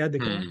समझाते हैं कि यार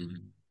देखो, हम्म।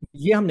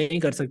 ये हम नहीं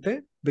कर सकते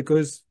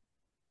बिकॉज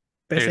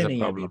देयर पैसे इज अ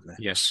नहीं है अभी प्रॉब्लम।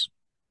 इतने। Yes.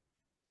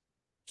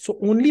 So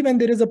only when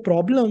there is a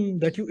problem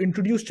that you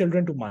introduce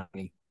children to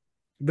money,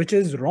 which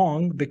is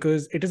wrong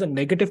because it is a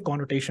negative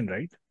connotation,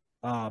 right?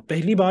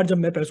 पहली बार जब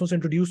मैं पैसों से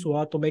इंट्रोड्यूस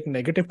हुआ तो मैं एक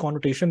नेगेटिव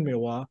कॉनोटेशन में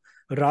हुआ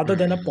rather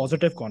than a hmm.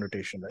 positive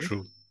connotation, right?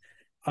 True.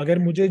 अगर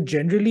मुझे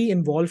जनरली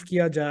इन्वॉल्व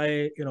किया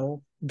जाए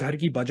घर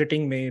की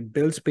बजटिंग में,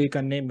 बिल्स पे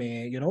करने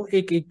में,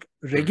 एक एक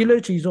हम्म। रेगुलर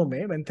चीजों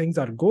में, when things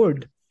are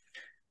good,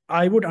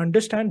 I would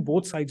understand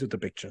both sides of the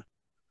picture.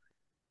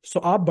 सो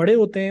आप बड़े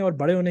होते हैं और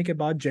बड़े होने के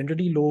बाद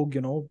जनरली लोग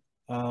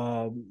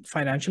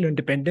फाइनेंशियल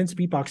इंडिपेंडेंस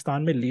भी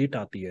पाकिस्तान में लेट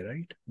आती है,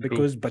 राइट? ट्रू।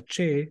 बिकॉज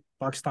बच्चे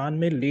पाकिस्तान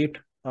में लेट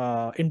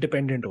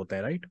इंडिपेंडेंट होते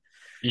हैं, राइट?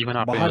 इवन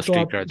आफ्टर बाहर तो यूनिवर्सिटी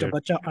आप जब ग्रेजुएट।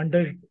 बच्चा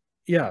अंडर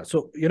या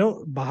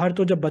सो बाहर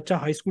तो जब बच्चा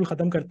हाई स्कूल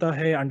खत्म करता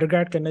है,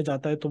 अंडरग्रेड करने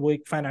जाता है, तो वो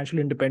एक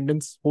फाइनेंशियल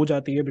इंडिपेंडेंस हो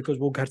जाती है बिकॉज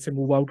वो घर से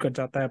मूव आउट कर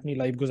जाता है, अपनी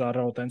लाइफ गुजार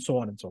रहा होता है, so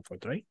on and so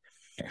fourth, right?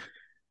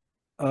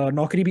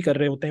 नौकरी भी कर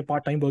रहे होते हैं,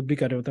 पार्ट टाइम वर्क भी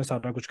कर रहे होते हैं,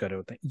 सारा कुछ कर रहे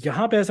होते हैं।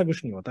 यहाँ पे ऐसा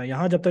कुछ नहीं होता।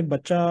 यहाँ जब तक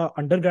बच्चा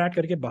अंडर ग्रेड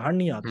करके बाहर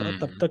नहीं आता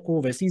तब हम्म। तक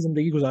वो वैसी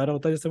जिंदगी गुजार रहा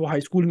होता है जैसे वो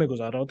हाई स्कूल में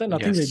गुजार रहा होता है।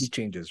 Nothing yes. Really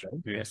changes,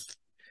 right? Yes.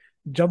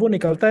 जब वो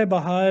निकलता है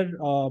बाहर,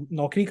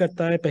 नौकरी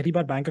करता है, पहली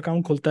बार बैंक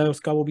अकाउंट खुलता है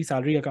उसका, वो भी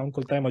सैलरी अकाउंट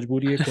खुलता है,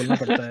 मजबूरी है, खोलना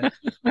पड़ता है।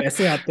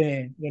 पैसे आते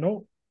हैं,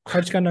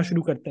 खर्च करना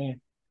शुरू करते हैं।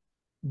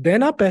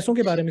 देन आप पैसों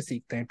के बारे में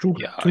सीखते हैं थ्रू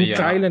या थ्रू या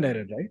trial and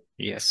error, right?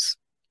 Yes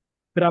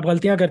फिर आप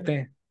गलतियां करते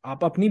हैं,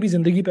 आप अपनी भी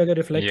जिंदगी पे अगर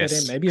रिफ्लेक्ट यस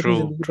करें, मैं भी अपनी ट्रू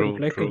जिंदगी पे ट्रू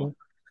रिफ्लेक्ट ट्रू करूं,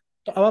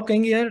 तो अब आप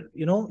कहेंगे यार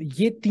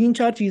ये तीन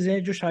चार चीजें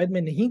हैं जो शायद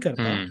मैं नहीं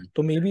करता, हम्म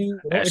तो मे बी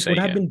इट ऐसा वुड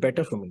ही हैव है been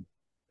better for me,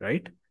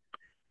 right?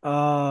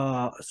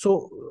 So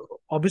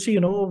obviously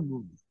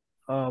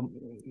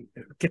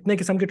कितने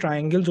किस्म के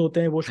ट्रायंगल्स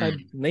होते हैं वो शायद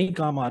हम्म नहीं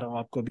काम आ रहा हो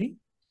आपको भी,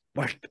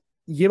 बट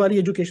ये वाली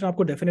एजुकेशन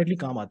आपको डेफिनेटली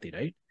काम आती,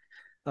 राइट?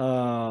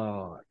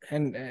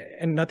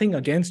 एंड नथिंग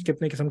अगेंस्ट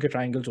कितने किस्म के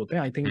ट्रायंगल्स होते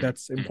हैं, I think hmm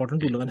that's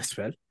important to learn as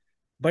well,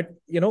 but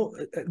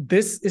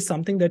this is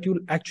something that you'll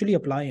actually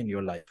apply in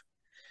your life,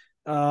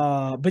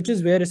 which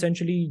is where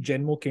essentially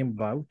Genmo came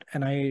about.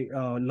 And I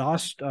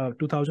last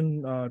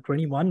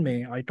 2021 May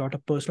I taught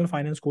a personal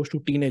finance course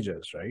to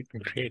teenagers, right?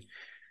 Great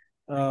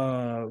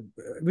uh,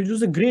 which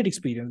was a great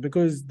experience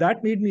because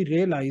that made me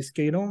realize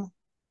कि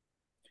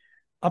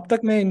अब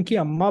तक मैं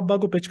इनकी अम्मा अब्बा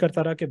को pitch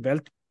करता रहा कि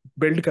वेल्थ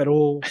बिल्ड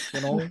करो,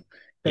 यू नो या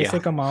पैसे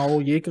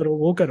कमाओ, ये करो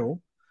वो करो,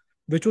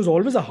 which was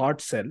always a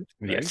hard sell,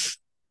 yes right?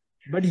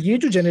 But ये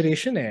जो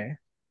जनरेशन है,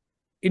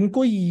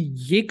 इनको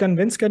ये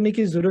कन्विंस करने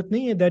की जरूरत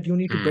नहीं है that you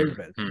need to build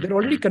wealth, they are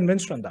already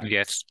convinced on that,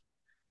 yes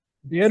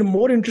they are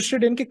more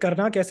interested in कि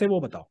करना कैसे वो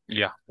बताओ,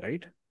 या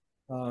right?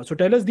 So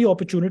tell us the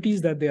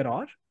opportunities that there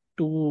are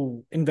to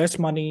invest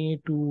money,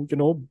 to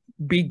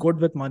be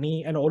good with money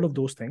and all of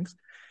those things,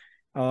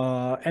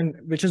 and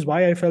which is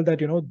why I felt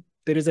that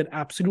there is an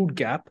absolute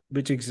gap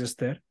which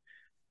exists there,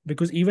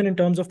 because even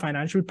in terms of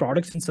financial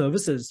products and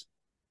services,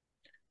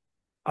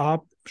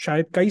 आप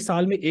शायद कई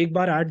साल में एक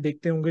बार add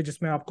देखते होंगे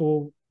जिसमें आपको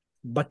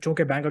बच्चों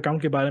के बैंक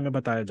अकाउंट के बारे में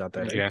बताया जाता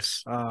है, right?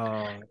 Yes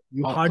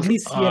you hardly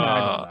C N add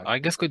on that. I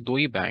guess कोई दो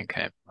ही बैंक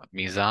है,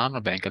 मीज़ान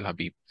और बैंक अल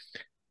हबीब,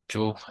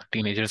 जो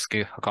टीनेजर्स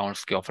के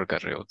अकाउंट्स के ऑफर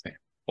कर रहे होते हैं।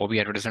 वो भी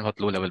एडवर्टाइजमेंट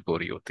बहुत लो लेवल पे हो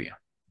रही होती है।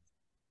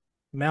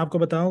 मैं आपको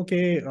बताऊं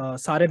कि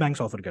सारे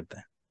बैंक्स ऑफर करते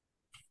हैं।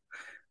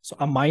 सो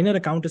a minor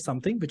account is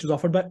something which is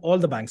offered by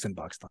all the banks in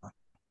Pakistan,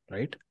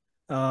 right?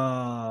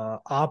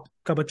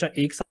 आपका बच्चा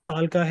 1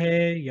 साल का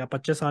है या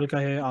 25 साल का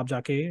है, आप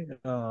जाके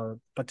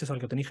 25 साल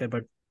का तो नहीं खैर,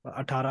 बट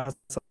 18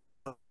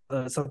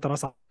 17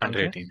 साल अंडर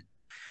का है, 18।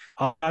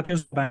 आप जाके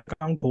उस बैंक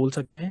अकाउंट खोल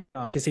सकते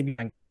हैं किसी भी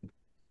bank,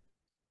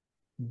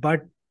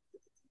 but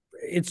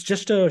it's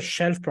just a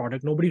shelf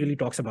product. Nobody really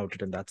talks about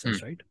it in that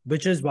sense, right?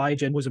 Which is why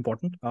Genmo is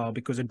important,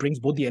 because it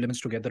brings both the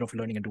elements together of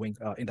learning and doing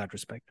in that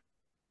respect.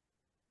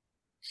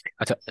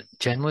 अच्छा,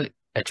 Jain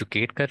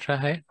educate कर रहा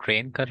है,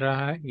 train कर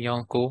रहा है, या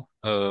उनको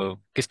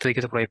किस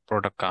तरीके से पूरा एक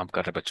प्रोडक्ट काम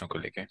कर रहा है बच्चों को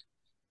लेके?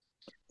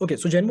 Okay,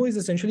 so Genmo is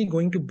essentially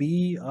going to be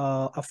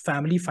a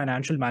family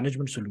financial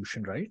management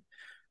solution, right?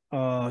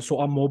 So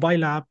a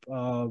mobile app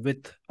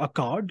with a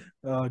card,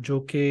 जो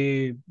कि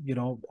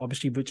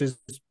obviously which is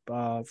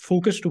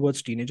focused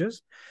towards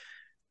teenagers.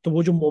 तो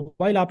वो जो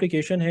मोबाइल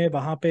एप्लीकेशन है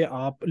वहां पे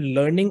आप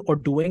लर्निंग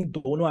और डूइंग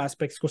दोनों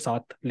एस्पेक्ट्स को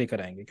साथ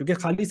लेकर आएंगे, क्योंकि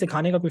खाली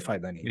सिखाने का कोई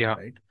फायदा नहीं है, या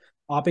राइट?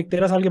 आप एक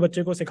 13 साल के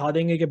बच्चे को सिखा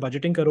देंगे कि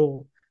बजटिंग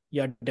करो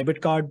या डेबिट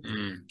कार्ड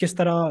किस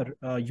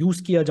तरह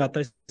यूज किया जाता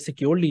है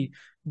सिक्योरली,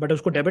 बट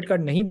उसको डेबिट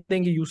कार्ड नहीं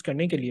देंगे यूज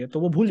करने के लिए, तो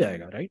वो भूल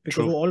जाएगा, राइट? बिकॉज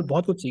ट्रू वो और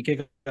बहुत कुछ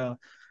सीखेगा।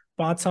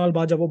 5 साल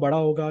बाद जब वो बड़ा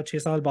होगा, 6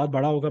 साल बाद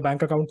बड़ा होगा,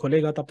 बैंक अकाउंट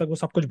खोलेगा, तब तक वो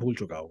सब कुछ भूल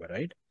चुका होगा,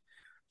 राइट?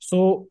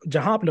 सो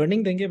जहां आप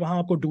लर्निंग देंगे वहां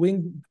आपको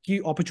डूइंग की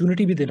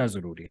अपॉर्चुनिटी भी देना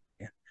जरूरी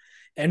है।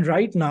 And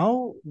right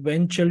now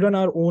when children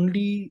are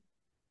only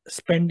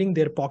spending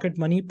their pocket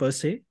money पर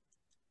से,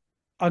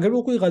 अगर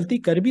वो कोई गलती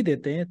कर भी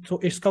देते हैं तो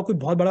इसका कोई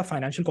बहुत बड़ा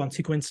फाइनेंशियल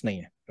कॉन्सिक्वेंस नहीं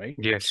है, राइट?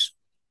 यस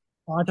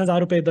 5,000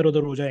 रुपए इधर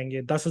उधर हो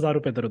जाएंगे, 10,000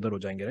 रुपए इधर उधर हो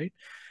जाएंगे, राइट?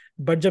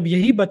 बट जब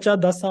यही बच्चा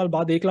 10 साल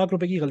बाद 1 लाख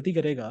रुपए की गलती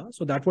करेगा,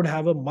 so that would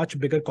have a much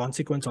bigger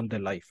consequence on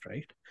their life,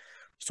 right?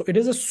 So it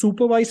is a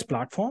supervised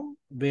platform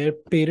where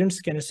parents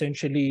can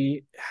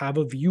essentially have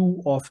a view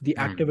of the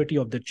activity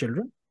of their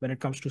children when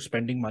it comes to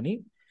spending money,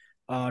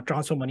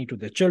 transfer money to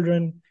their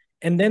children,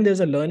 and then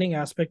there's a learning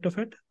aspect of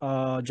it,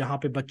 जहाँ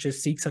पे बच्चे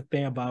सीख सकते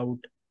हैं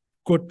about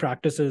good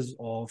practices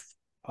of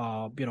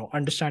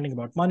understanding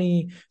about money,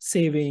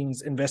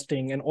 savings,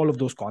 investing, and all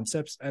of those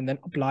concepts, and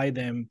then apply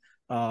them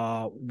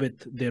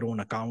with their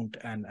own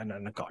account and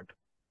a card.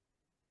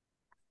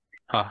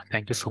 हाँ,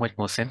 thank you so much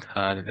Mohsin,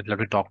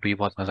 lovely talk to you,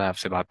 बहुत मज़ा आया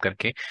आपसे बात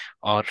करके।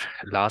 और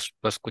last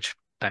बस कुछ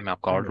टाइम मैं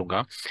आपका और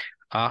लूँगा।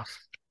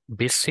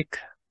 बेसिक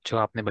जो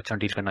आपने बच्चा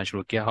डील करना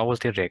शुरू किया, हाउ वाज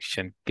देयर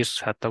रिएक्शन?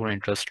 किस हद तक उन्होंने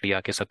इंटरेस्ट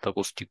लिया, किस हद तक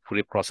उस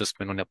पूरे प्रोसेस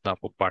में उन्होंने अपना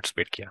आपको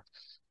पार्टिसिपेट किया?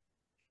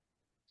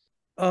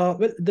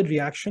 Well, the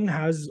reaction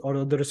has, or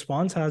the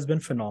response has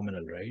been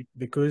phenomenal, right?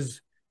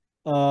 Because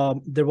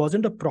there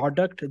wasn't a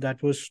product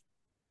that was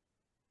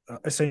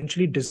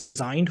essentially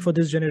designed for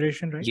this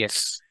generation, right?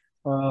 Yes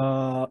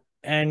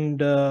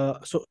And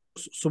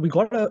so we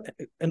got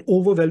an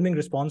overwhelming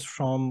response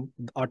from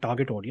our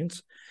target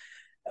audience,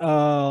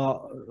 uh,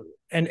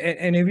 and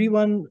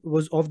everyone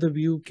was of the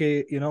view, okay,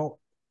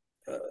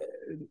 uh,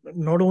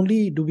 not only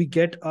do we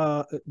get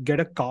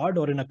a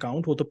card or an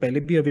account, वो तो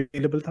पहले भी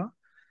available था,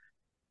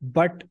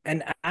 but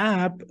an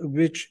app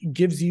which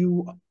gives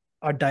you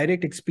a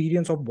direct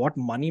experience of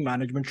what money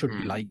management should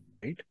be like,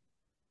 right?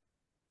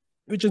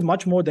 Which is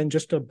much more than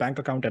just a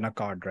bank account and a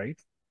card,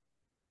 right?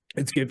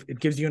 it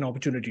gives you an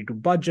opportunity to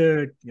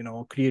budget,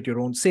 create your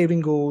own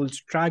saving goals,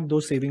 track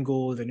those saving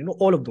goals, and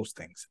all of those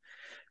things.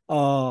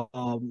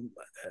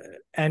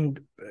 And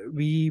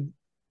we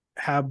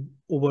have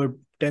over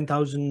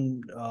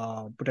 10,000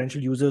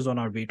 potential users on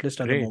our waitlist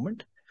at the Great.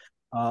 moment,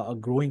 a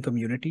growing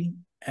community,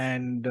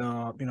 and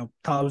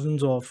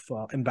thousands of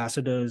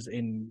ambassadors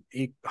in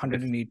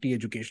 180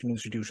 educational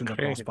institutions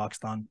across Great.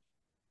 Pakistan,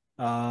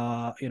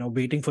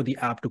 waiting for the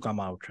app to come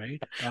out,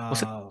 right?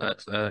 उस So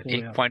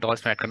एक yeah. Point और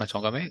इसमें add करना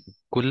चाहूंगा मैं।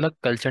 गुल्लक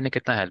culture ने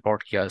कितना हेल्प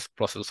आउट किया इस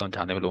प्रोसेस को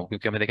समझाने में लोगों को,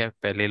 क्योंकि हमने देखा है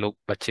पहले लोग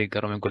बच्चे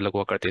घरों में गुल्लक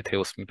हुआ करते थे,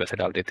 उसमें पैसे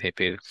डालते थे,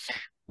 फिर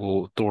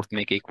वो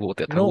तोड़ने के एक वो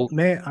होता था वो।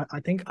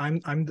 I think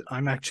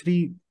I'm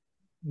actually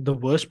the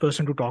worst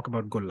person to talk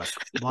about Gullak.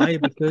 Why?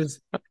 Because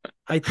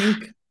I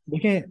think,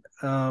 okay,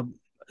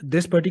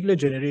 this particular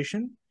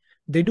generation,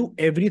 they do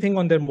everything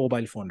on their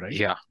mobile phone,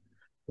 right? या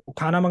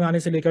खाना मंगाने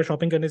से लेकर,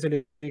 शॉपिंग करने से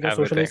लेकर,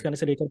 सोशलाइज एवरीथिंग। करने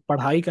से लेकर,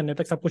 पढ़ाई करने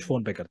तक सब कुछ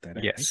फोन पे करते हैं,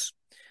 yes.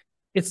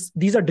 Right?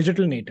 These are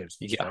digital natives,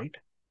 या right?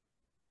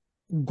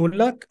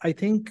 Gullak, I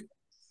think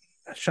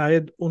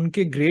शायद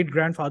उनके ग्रेट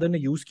ग्रैंडफादर ने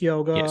यूज किया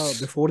होगा yes.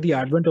 Before the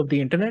advent of the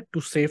internet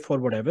to save for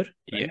whatever,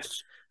 right?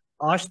 Yes.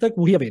 आज तक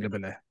वही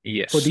अवेलेबल है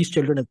yes. for these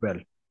children as well.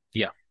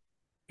 या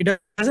It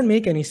doesn't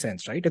make any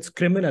sense, right? It's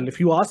criminal. If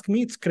you ask me,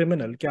 it's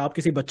criminal कि आप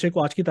किसी बच्चे को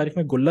आज की तारीख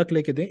में गुल्लक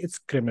लेके दें. It's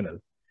criminal,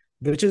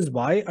 which is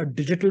why a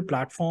digital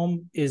platform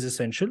is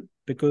essential,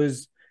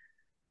 because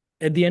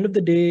at the end of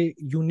the day,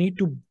 you need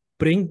to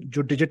bring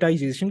जो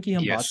digitization की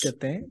हम बात यस।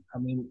 करते हैं.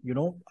 I mean,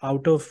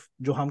 out of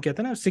जो हम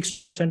कहते हैं ना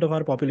 6% of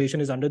our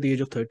population is under the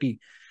age of 30.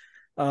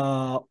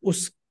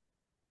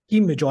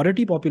 उसकी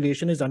majority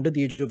population is under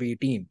the age of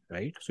 18,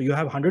 right? So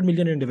you have 100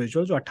 million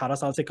individuals जो 18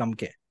 साल से कम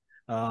के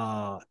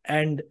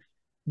and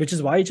which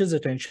is why it is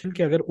essential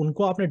कि अगर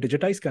उनको आपने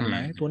डिजिटाइज करना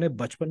है तो उन्हें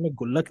बचपन में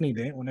गुल्लक नहीं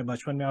दें, उन्हें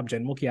बचपन में आप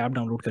जेनमो की ऐप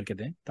डाउनलोड करके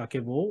दें ताकि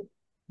वो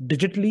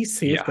डिजिटली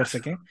सेव कर यस।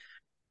 सकें.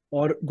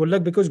 और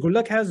गुल्लक, बिकॉज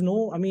गुल्लक has no,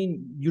 I mean,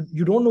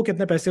 you don't know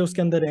कितने पैसे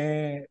उसके अंदर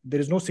हैं,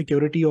 there is no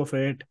security of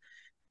it,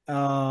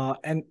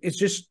 and it's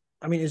just,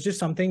 I mean, it's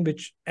just something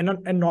which, and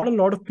not a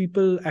lot of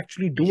people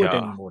actually do it या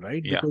anymore,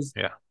 right? या Because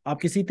या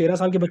आप किसी 13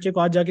 साल के बच्चे को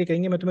आज जाके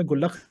कहेंगे मैं तुम्हें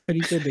गुल्लक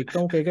खरीद के देखता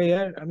हूँ, कहेगा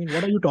यार, I mean,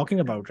 what are you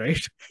talking about,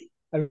 right?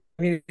 I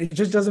mean, it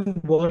just doesn't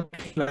work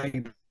like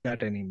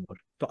that anymore.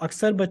 तो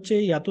अक्सर बच्चे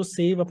या तो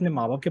सेव अपने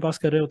माँ बाप के पास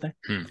कर रहे होते हैं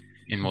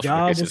इन मोस्ट या ऑफ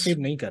द वो केसेस सेव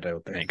नहीं कर रहे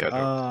होते नहीं हैं. कर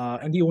रहे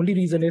होते। And the only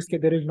reason is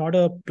that there is not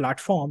a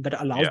platform that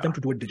allows या them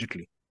to do it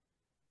digitally.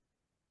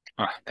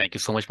 Thank you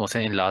so much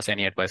Mohsin. In last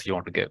any advice you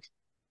want to give?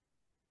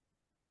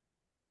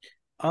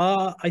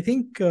 I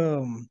think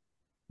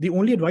the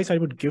only advice I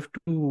would give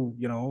to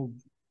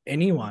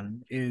anyone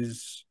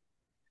is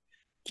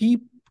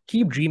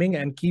keep dreaming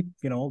and keep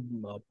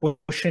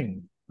pushing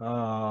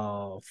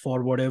for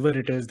whatever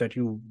it is that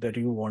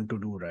you want to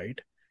do,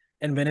 right?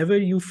 And whenever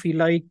you feel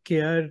like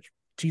यार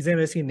चीजें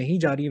वैसी नहीं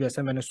जा रही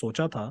वैसा मैंने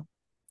सोचा था,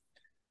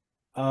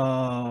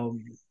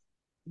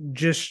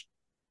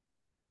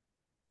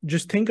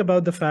 just think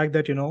about the fact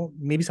that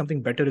maybe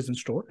something better is in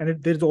store,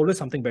 and there's always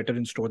something better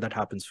in store that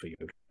happens for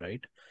you,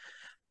 right?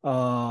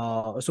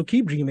 So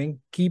keep dreaming,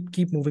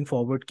 keep moving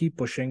forward, keep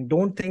pushing.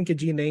 Don't think कि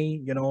जी नहीं,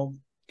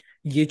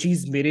 ये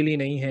चीज मेरे लिए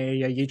नहीं है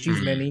या ये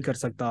चीज मैं नहीं कर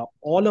सकता.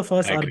 All of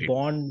us are agree.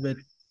 born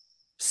with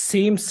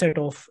same set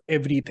of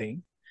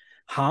everything.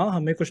 हाँ,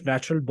 हमें कुछ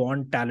नेचुरल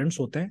बॉर्न टैलेंट्स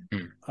होते हैं,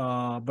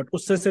 बट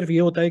उससे सिर्फ ये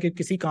होता है कि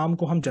किसी काम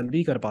को हम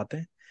जल्दी कर पाते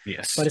हैं.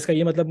 यस। पर इसका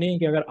ये मतलब नहीं है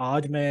कि अगर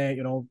आज मैं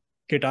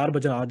गिटार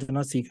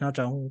बजाना सीखना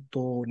चाहूँ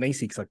तो नहीं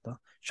सीख सकता.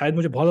 शायद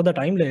मुझे बहुत ज्यादा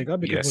टाइम लगेगा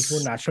बिकॉज यस। मुझे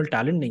वो नेचुरल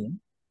टैलेंट नहीं है,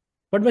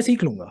 बट मैं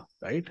सीख लूंगा,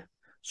 right?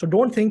 So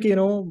don't think and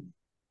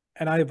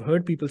I have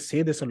heard people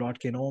से दिस अ लॉट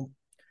कि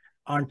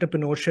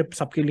एंटरप्रेन्योरशिप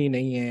सबके लिए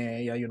नहीं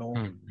है, या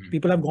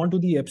people have gone to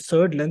the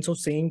absurd lens of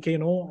saying कि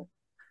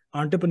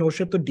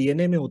entrepreneurship तो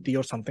DNA में होती है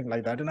or something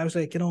like that. And I was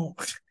like,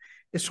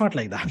 it's not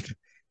like that.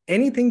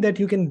 Anything that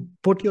you can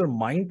put your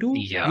mind to,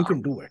 या you can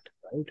do it,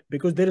 right?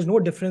 Because there is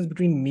no difference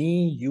between me,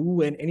 you,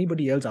 and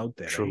anybody else out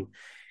there, true.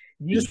 right?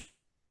 You just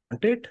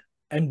want it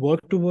and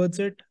work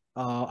towards it.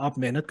 आप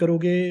मेहनत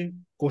करोगे,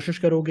 कोशिश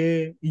करोगे,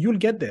 you'll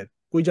get there.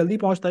 कोई जल्दी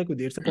पहुंचता है, कोई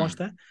देर से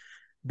पहुंचता है,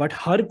 बट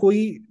हर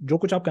कोई जो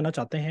कुछ आप करना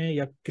चाहते हैं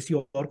या किसी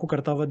और को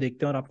करता हुआ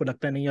देखते हैं और आपको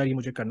लगता है नहीं यार ये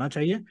मुझे करना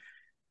चाहिए,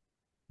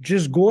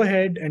 just go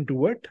ahead and do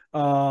it.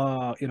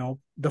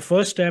 The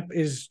first step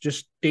is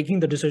just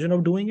taking the decision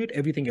of doing it.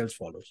 Everything else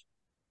follows.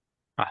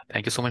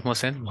 Thank you so much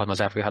Mohsin, बहुत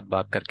मजा आपके साथ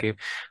बात करके,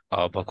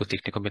 बहुत कुछ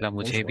सीखने को मिला Oh,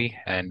 मुझे sure. भी.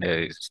 And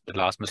the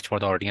last message for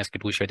the audience कि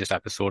do share this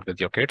episode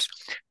with your kids,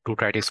 to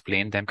try to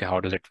explain them कि how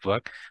does it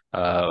work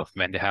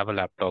when they have a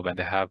laptop, when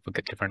they have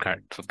different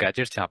kinds of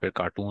gadgets जहाँ पे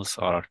cartoons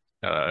और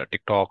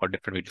TikTok और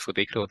different videos को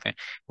देख रहे होते हैं.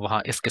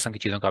 वहाँ इस किस्म की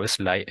चीज़ों का आप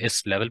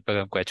इस लेवल पर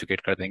हमको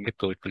एजुकेट कर देंगे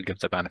तो it will give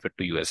the benefit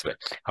to you as well.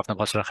 अपना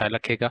बहुत सारा ख्याल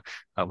रखिएगा.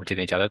 मुझे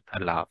दें इजाजत.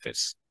 अल्लाह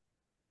हाफिज.